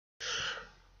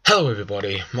Hello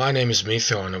everybody, my name is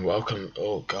Methon and welcome—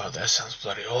 oh god, that sounds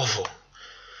bloody awful.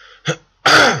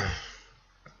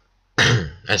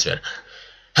 That's better.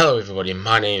 Hello everybody,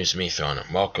 my name is Methon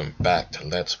and welcome back to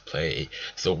Let's Play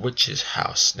The Witch's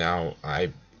House. Now,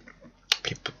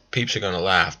 peeps are gonna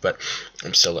laugh, but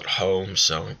I'm still at home,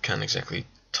 so I can't exactly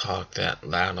talk that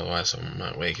loud, otherwise I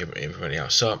might wake everybody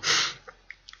else up.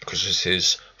 Because this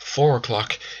is 4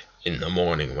 o'clock in the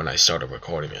morning when I started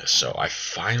recording this, so I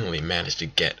finally managed to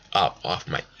get up off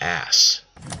my ass.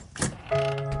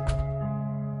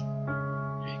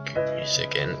 Good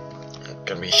music, and I'm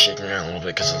gonna be shaking around a little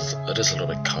bit because it is a little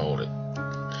bit cold.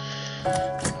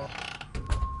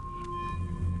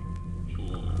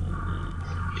 Ooh,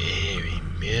 eerie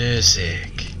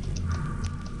music.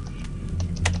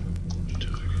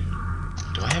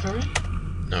 Do I have a ring?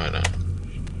 No, I don't.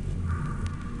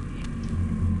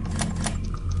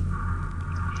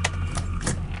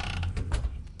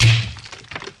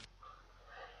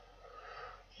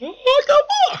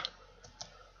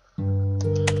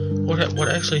 What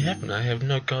actually happened? I have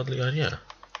no godly idea.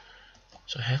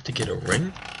 So I have to get a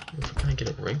ring? Where can I get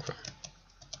a ring from?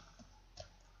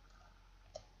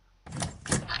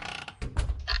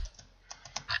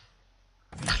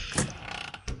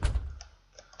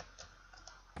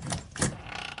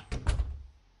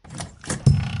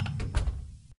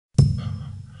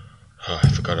 Oh, I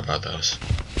forgot about those.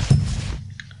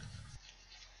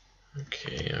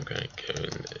 Okay, I'm gonna go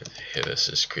in here. This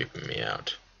is creeping me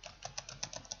out.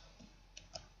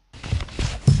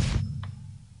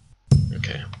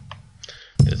 Okay,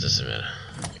 it doesn't matter.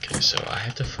 Okay, so I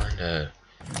have to find a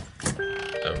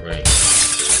ring.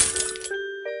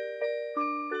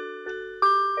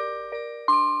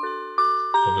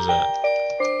 What was that?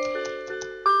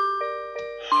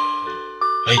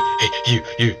 Hey,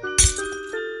 you!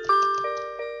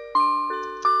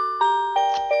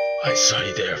 I saw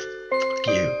you there. Fuck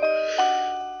you.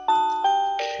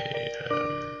 Okay,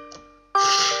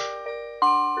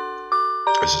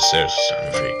 this is seriously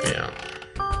starting to freak me out.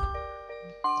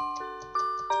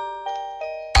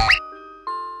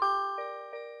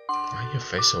 Why is your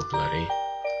face so bloody?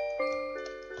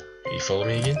 Are you following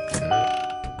me again? No.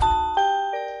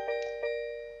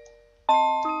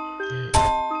 Yeah.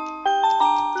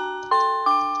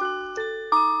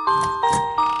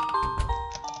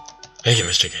 Thank you,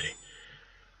 Mr. Kitty.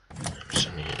 I'm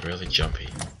starting to get really jumpy.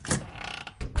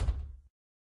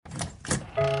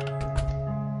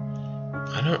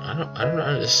 I don't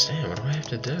understand. What do I have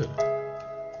to do?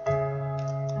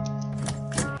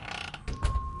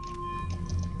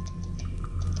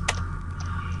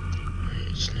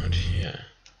 It's not here.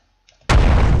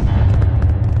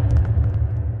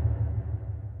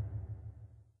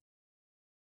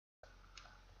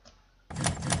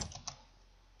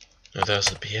 Oh, that was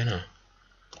the piano.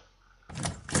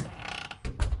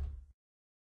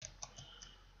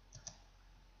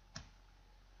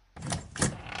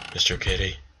 Mr.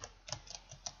 Kitty.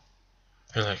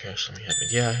 I like how something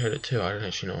happened. Yeah, I heard it too. I don't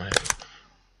actually know what happened.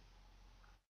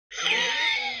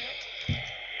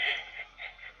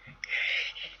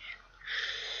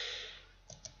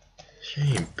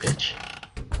 Shame, bitch.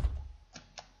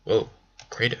 Whoa,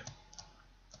 crater.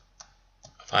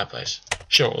 A fireplace.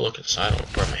 Sure, we'll look inside. I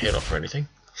won't burn my head off or anything.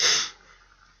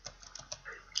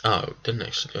 Oh, didn't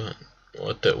actually do it.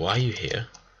 What the? Why are you here?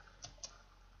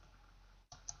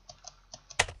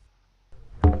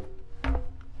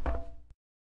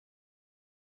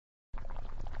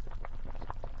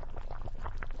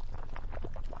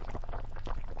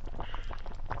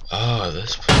 Oh,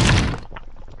 this place.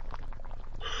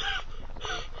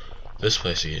 This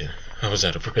place again. I was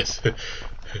out of breath.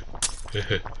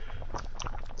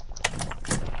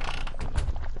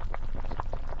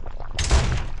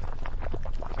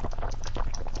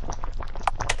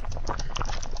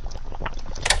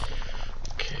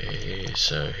 Okay,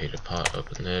 so heater part,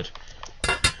 open that.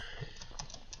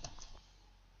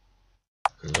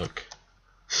 Look.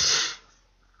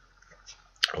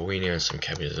 A weenie and some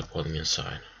cabbages are pulling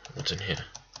inside. What's in here?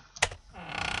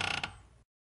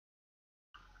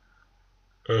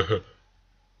 Oh,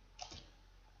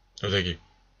 thank you.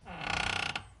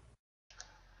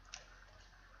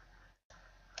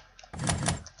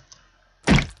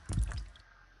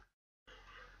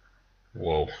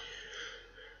 Whoa.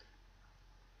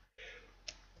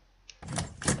 I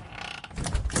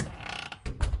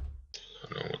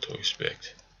don't know what to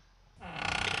expect.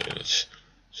 Okay, let's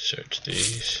search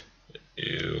these.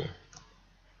 Ew.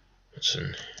 What's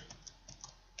in?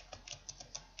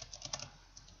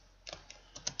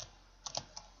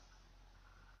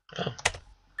 Oh.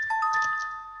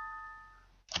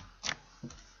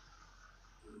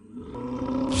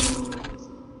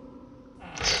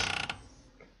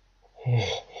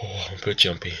 bit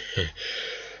jumpy.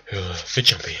 Bit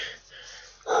jumpy.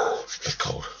 Bit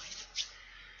cold.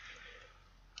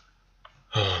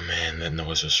 Oh man, that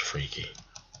noise was freaky.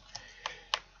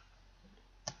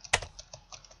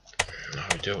 Now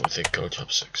we do it with the gold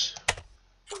chopsticks.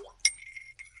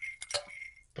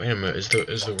 Wait a minute, is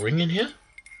the ring in here?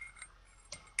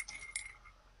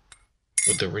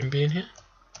 Would the ring be in here?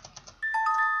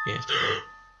 Yes.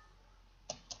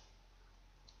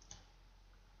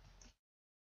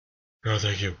 No,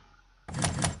 thank you.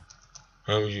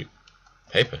 Oh, you...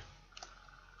 Paper.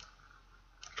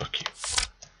 Fuck you.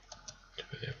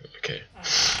 Okay.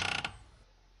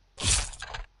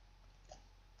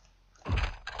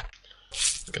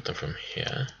 Get them from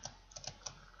here.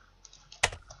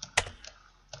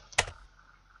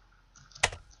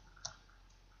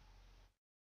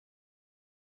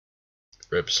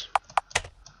 Ribs.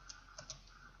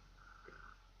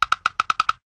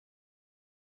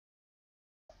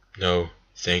 No,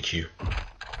 thank you.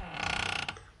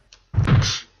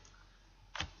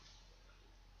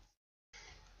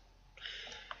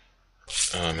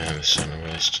 Oh man, the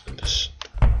sunrise. This.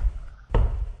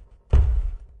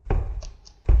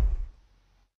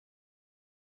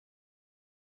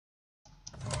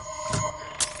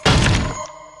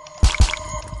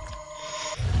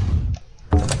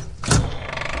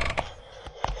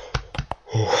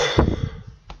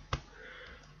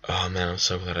 Oh man, I'm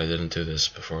so glad I didn't do this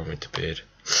before I went to bed.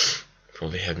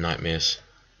 Probably had nightmares.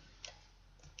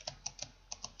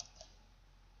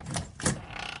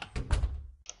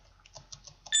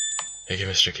 Hey,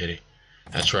 Mr. Kitty.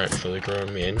 That's right, fully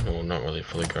grown men, or not really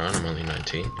fully grown, I'm only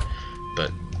 19,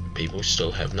 but people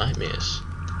still have nightmares.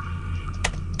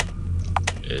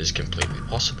 It is completely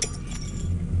possible.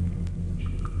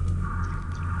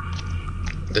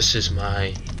 This is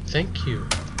my thank you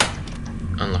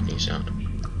unlocking sound.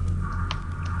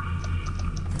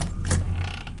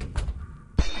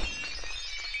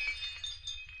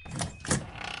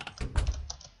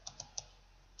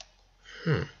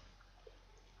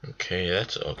 Okay,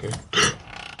 that's awkward.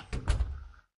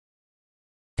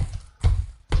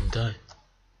 Didn't die.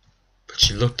 But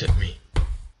she looked at me.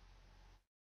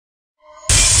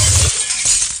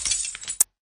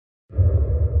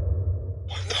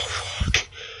 What the fuck?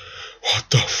 What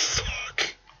the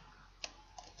fuck?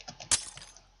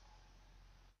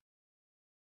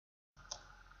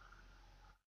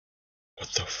 What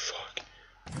the fuck?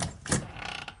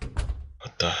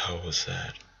 What the hell was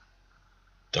that?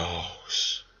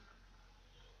 Dolls.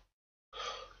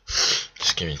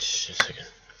 Just give me just a second.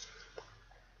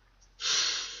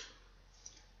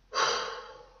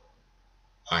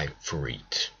 I'm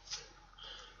freaked.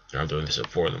 And I'm doing this at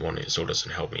 4 in the morning, so it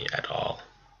doesn't help me at all.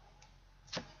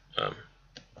 I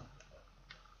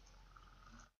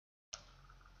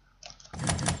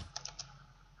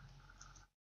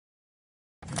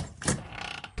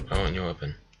want your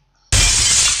weapon.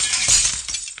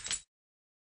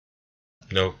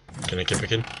 No. Can I get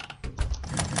back in?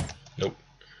 Nope.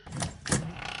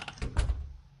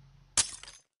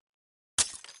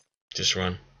 Just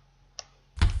run.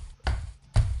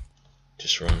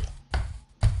 Just run.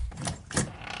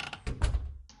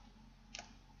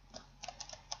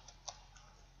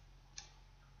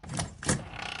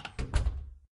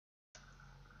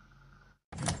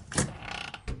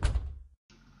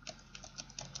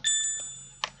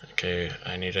 Okay,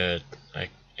 I need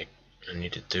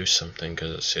to do something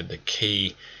because it said the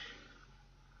key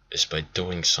is by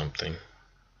doing something.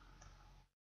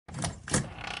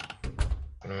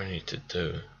 What do I need to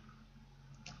do?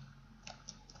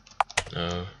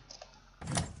 No.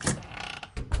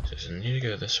 Does it need to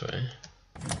go this way?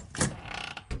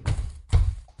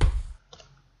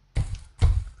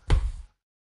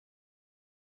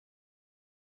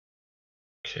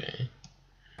 Okay.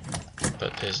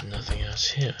 But there's nothing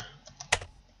else here.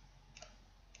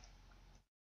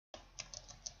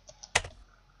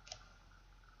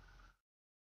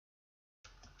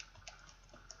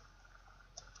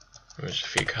 There's a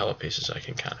few color pieces I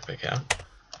can kind of pick out.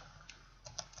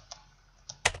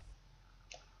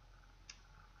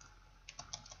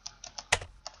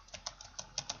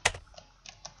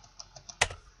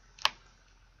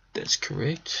 That's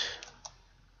correct.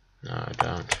 No, I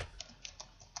don't.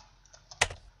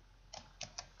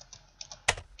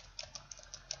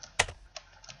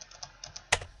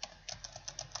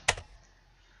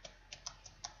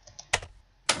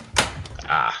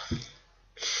 Ah.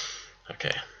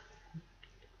 Okay.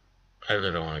 I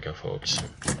really don't want to go forward.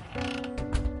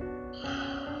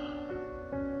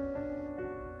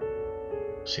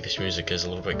 See, this music is a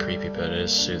little bit creepy, but it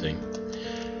is soothing.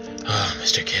 Ah,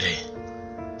 Mr. Kitty.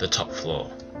 The top floor.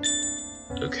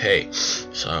 Okay,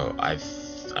 so I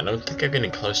don't think I'm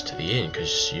getting close to the end,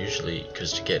 because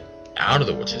to get out of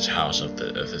the witch's house of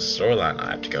the storyline,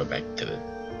 I have to go back to the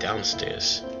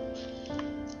downstairs.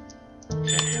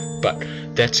 Okay, but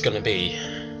that's gonna be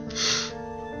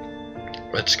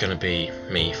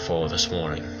me for this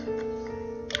morning.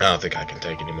 I don't think I can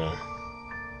take anymore.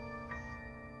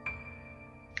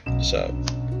 So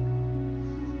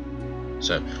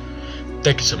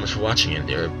thank you so much for watching, and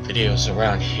there are videos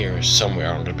around here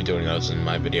somewhere. I'm gonna be doing those in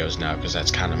my videos now, because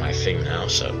that's kind of my thing now.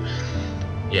 So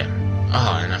yeah.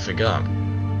 Oh, and I forgot.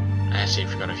 I actually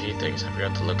forgot a few things. I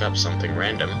forgot to look up something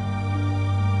random,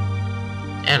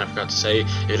 and I forgot to say,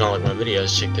 if you don't like my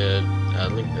videos, check the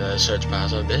link, the search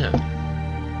bars out there.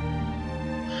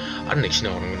 I don't actually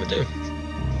know what I'm gonna do.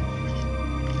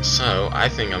 So I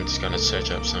think I'm just gonna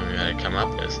search up something that I come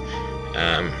up with.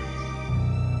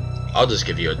 I'll just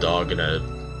give you a dog and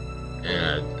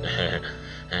and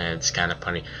it's kind of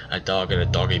funny, a dog in a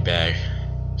doggy bag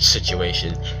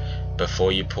situation.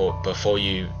 Before you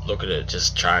look at it,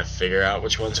 just try and figure out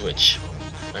which one's which.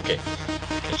 Okay,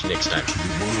 catch you next time.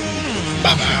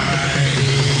 Bye bye.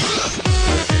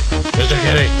 Mr.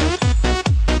 Kitty.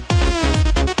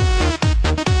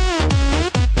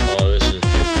 Oh, this is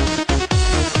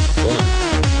fun.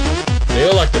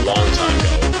 Feel like a long time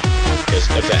ago, because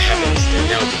if that happens, then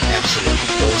that would be absolutely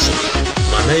awesome.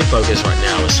 My main focus right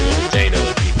now is to entertain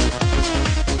other